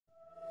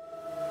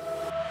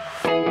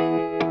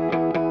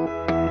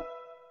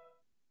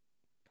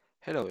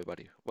Hello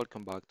everybody,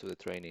 welcome back to the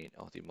training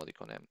of the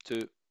Modicon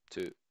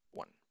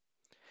M221.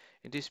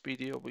 In this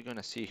video we're going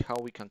to see how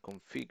we can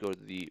configure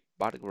the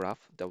bar graph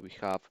that we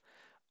have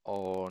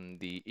on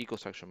the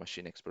EcoStruxure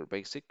Machine Expert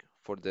Basic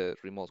for the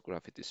remote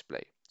graphic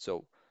display.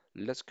 So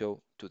let's go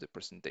to the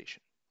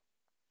presentation.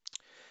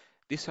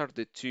 These are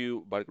the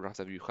two bar graphs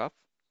that you have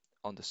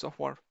on the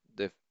software.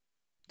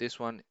 This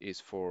one is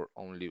for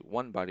only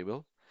one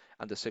variable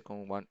and the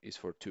second one is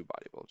for two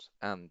variables,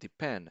 and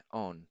depend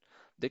on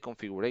the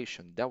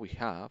configuration that we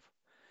have,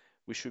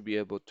 we should be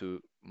able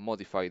to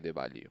modify the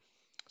value.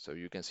 So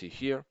you can see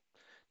here,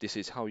 this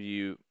is how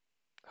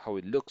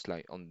it looks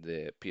like on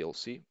the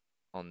PLC,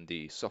 on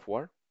the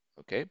software,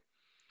 okay,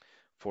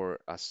 for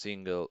a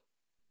single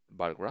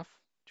bar graph.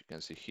 You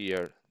can see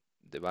here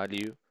the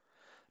value.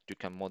 You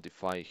can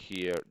modify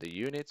here the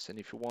units, and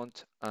if you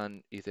want,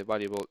 and if the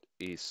variable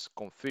is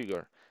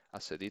configured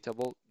as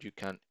editable, you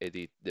can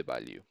edit the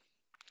value.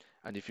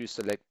 And if you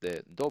select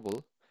the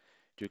double,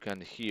 you can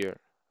here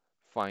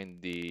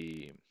find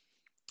the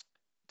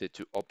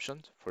two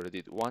options for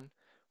edit one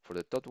for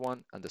the top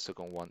one and the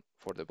second one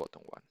for the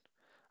bottom one.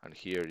 And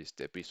here is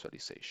the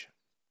visualization.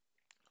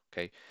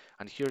 Okay,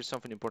 and here's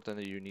something important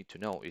that you need to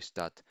know is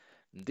that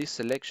this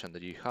selection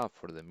that you have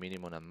for the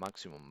minimum and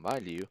maximum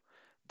value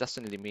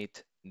doesn't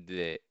limit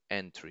the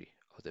entry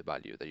of the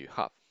value that you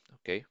have.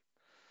 Okay,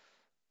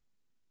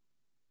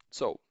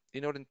 so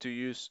in order to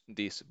use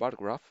this bar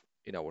graph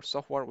in our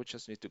software, we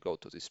just need to go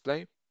to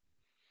display,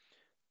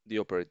 the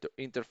operator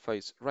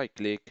interface, right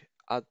click,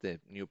 add the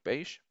new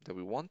page that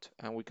we want,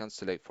 and we can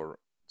select for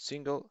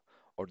single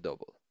or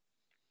double.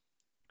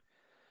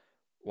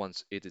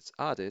 Once it is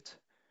added,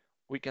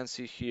 we can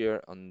see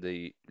here on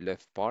the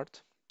left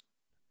part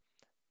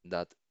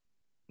that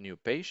new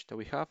page that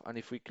we have, and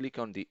if we click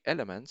on the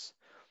elements,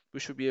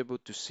 we should be able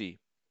to see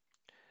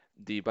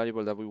the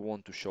variable that we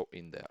want to show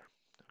in there.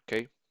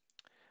 Okay,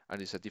 and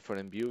it's a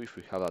different view if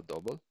we have a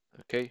double.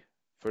 Okay,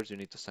 first you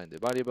need to assign the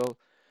variable.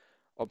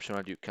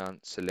 Optional, you can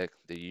select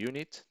the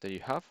unit that you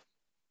have,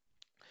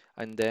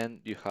 and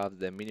then you have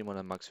the minimum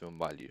and maximum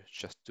value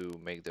just to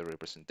make the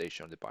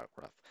representation of the bar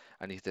graph.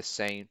 And it's the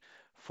same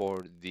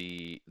for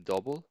the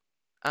double,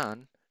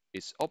 and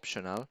it's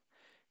optional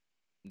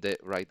the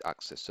right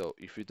axis. So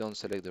if you don't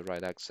select the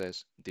right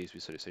axis, this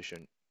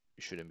visualization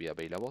shouldn't be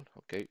available.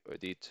 Okay,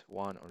 edit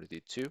one or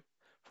edit two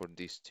for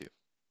these two.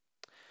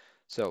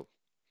 So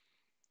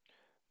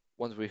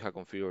once we have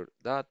configured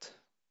that,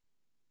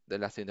 the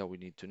last thing that we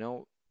need to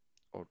know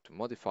or to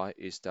modify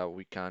is that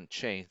we can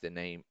change the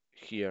name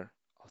here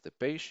of the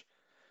page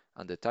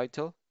and the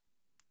title,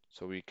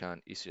 so we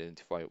can easily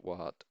identify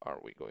what are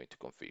we going to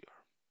configure.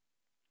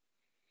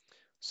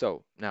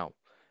 So now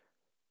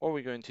what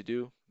we're going to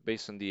do,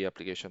 based on the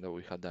application that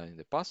we had done in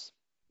the past,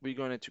 we're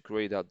going to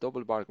create a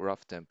double bar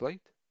graph template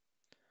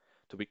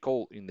to be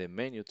called in the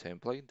menu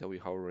template that we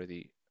have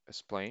already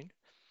explained.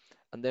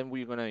 And then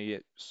we're going to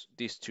use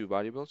these two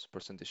variables,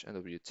 percentage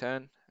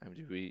 %NW10,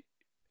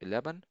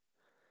 MW11,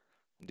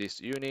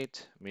 this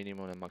unit,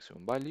 minimum and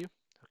maximum value,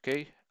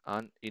 okay,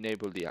 and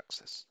enable the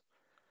access.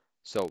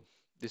 So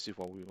this is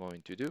what we're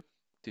going to do.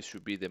 This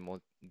should be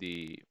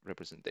the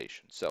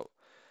representation. So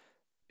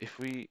if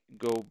we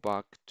go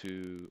back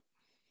to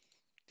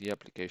the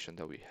application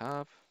that we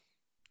have,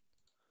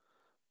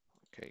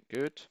 okay,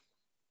 good.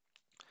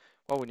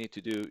 What we need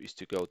to do is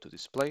to go to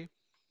display,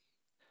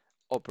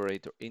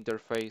 operator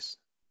interface,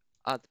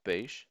 add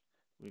page.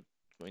 We're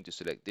going to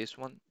select this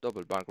one,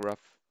 double bar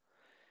graph.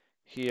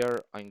 Here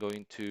I'm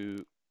going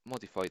to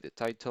modify the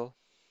title,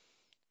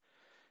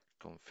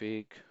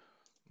 config,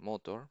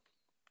 motor,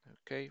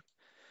 okay.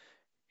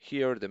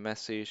 Here the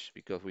message,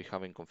 because we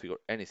haven't configured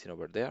anything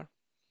over there.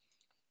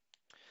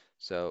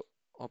 So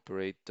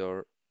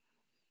operator,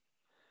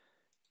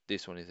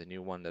 this one is the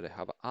new one that I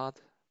have add.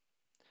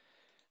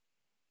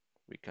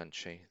 We can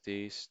change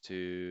this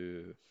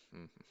to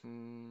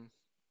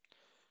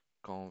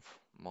conf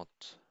mod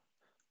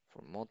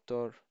for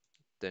motor.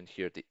 Then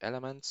here the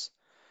elements,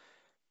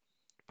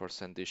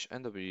 percentage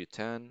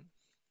 %NW10.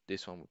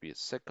 This one will be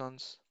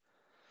seconds.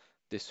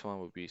 This one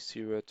will be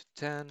 0 to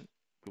 10.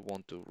 We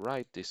want to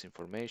write this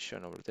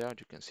information over there.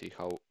 You can see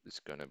how it's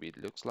gonna be. It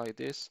looks like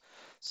this.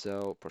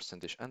 So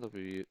percentage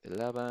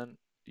 %NW11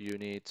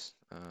 units,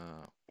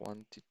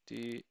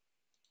 quantity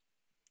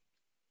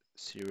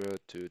 0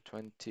 to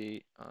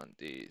 20, and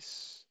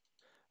this.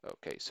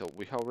 Okay, so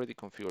we have already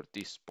configured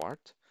this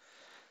part.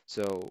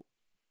 So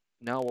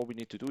now what we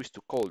need to do is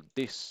to call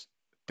this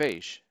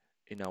page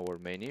in our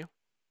menu,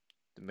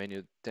 the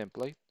menu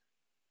template,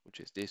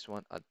 which is this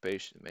one, add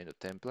page, the menu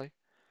template,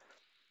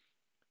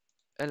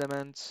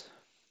 elements,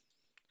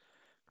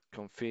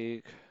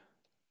 config,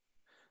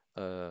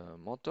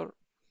 motor.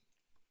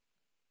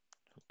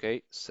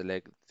 Okay,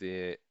 select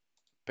the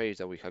page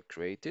that we have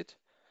created,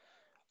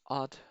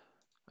 add,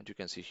 and you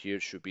can see here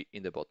should be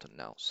in the bottom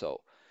now.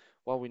 So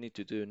what we need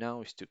to do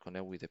now is to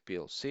connect with the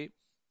PLC.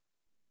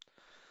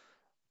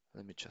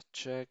 Let me just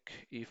check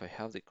if I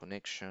have the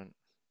connection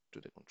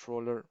to the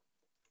controller.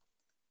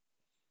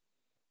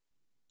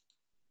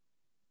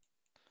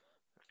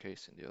 Okay,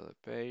 it's in the other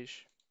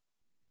page.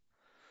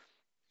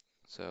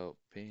 So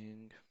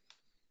ping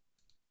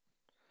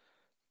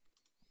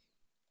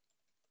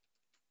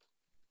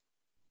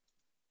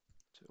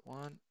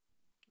 21.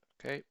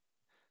 Okay,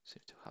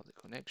 seem to have the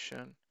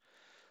connection.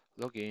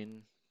 Login.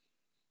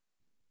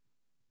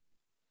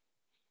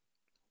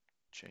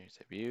 Change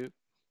the view.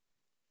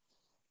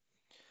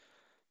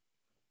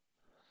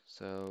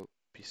 So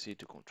PC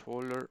to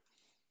controller.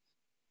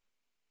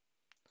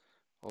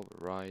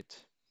 Override.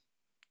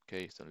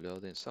 Okay, it's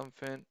downloading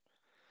something.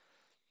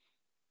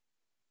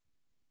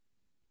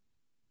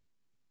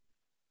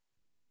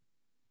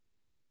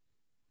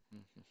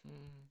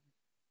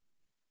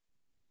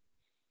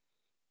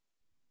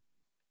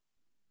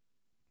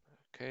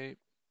 Okay,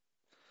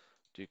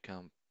 you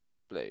can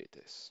play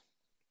this.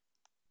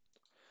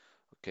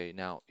 Okay,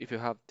 now if you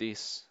have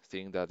this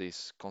thing that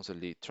is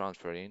constantly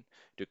transferring,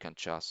 you can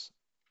just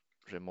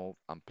remove,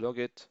 unplug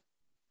it.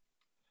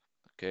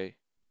 Okay,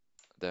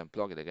 then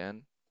plug it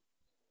again.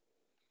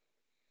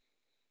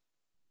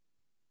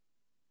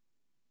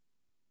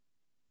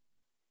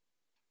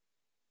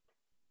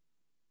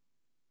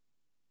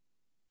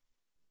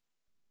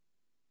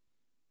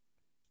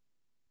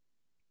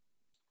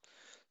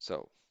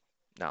 So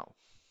now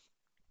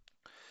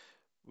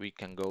we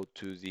can go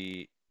to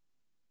the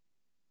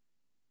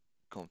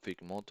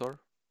config motor,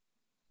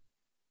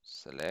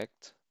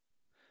 select.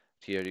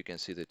 Here you can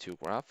see the two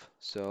graph.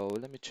 So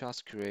let me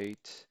just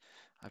create,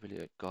 I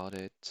believe I got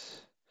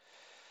it.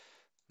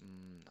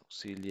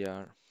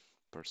 Auxiliar,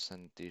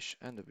 percentage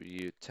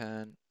NW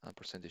 10 and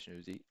percentage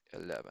NW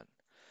 11.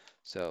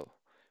 So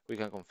we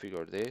can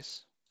configure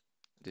this.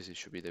 This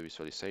should be the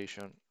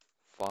visualization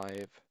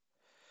 5.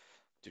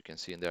 You can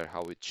see in there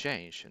how it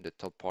changed. In the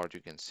top part,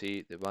 you can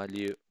see the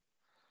value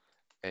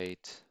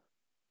 8.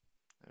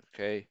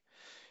 Okay,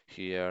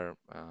 here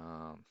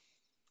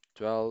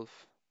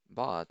 12.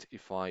 But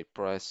if I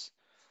press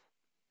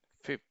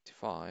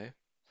 55,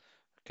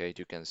 okay,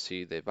 you can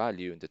see the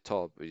value in the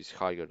top is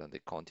higher than the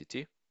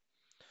quantity.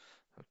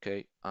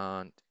 Okay,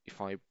 and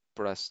if I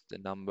press the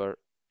number,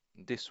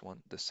 this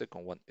one, the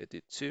second one,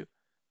 edit 2,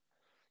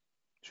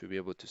 should be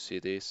able to see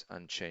this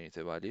and change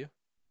the value.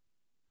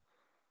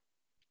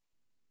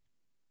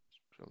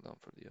 Scroll down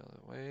for the other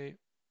way.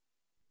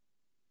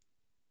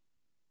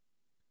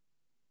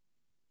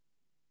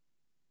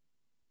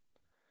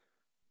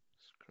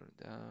 Scroll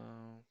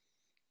down.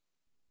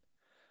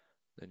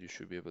 Then you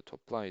should be able to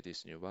apply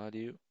this new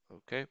value.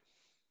 Okay,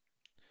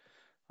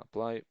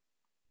 apply.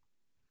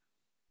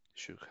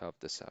 Should have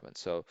the 7.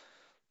 So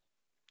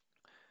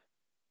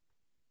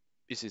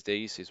this is the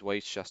easiest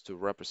way just to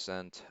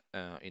represent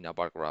in a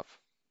bar graph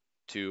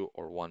 2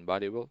 or 1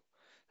 variable.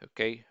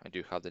 Okay, and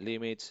you have the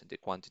limits, the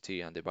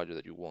quantity, and the value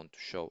that you want to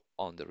show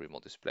on the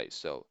remote display.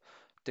 So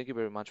thank you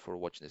very much for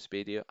watching this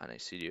video, and I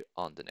see you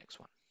on the next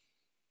one.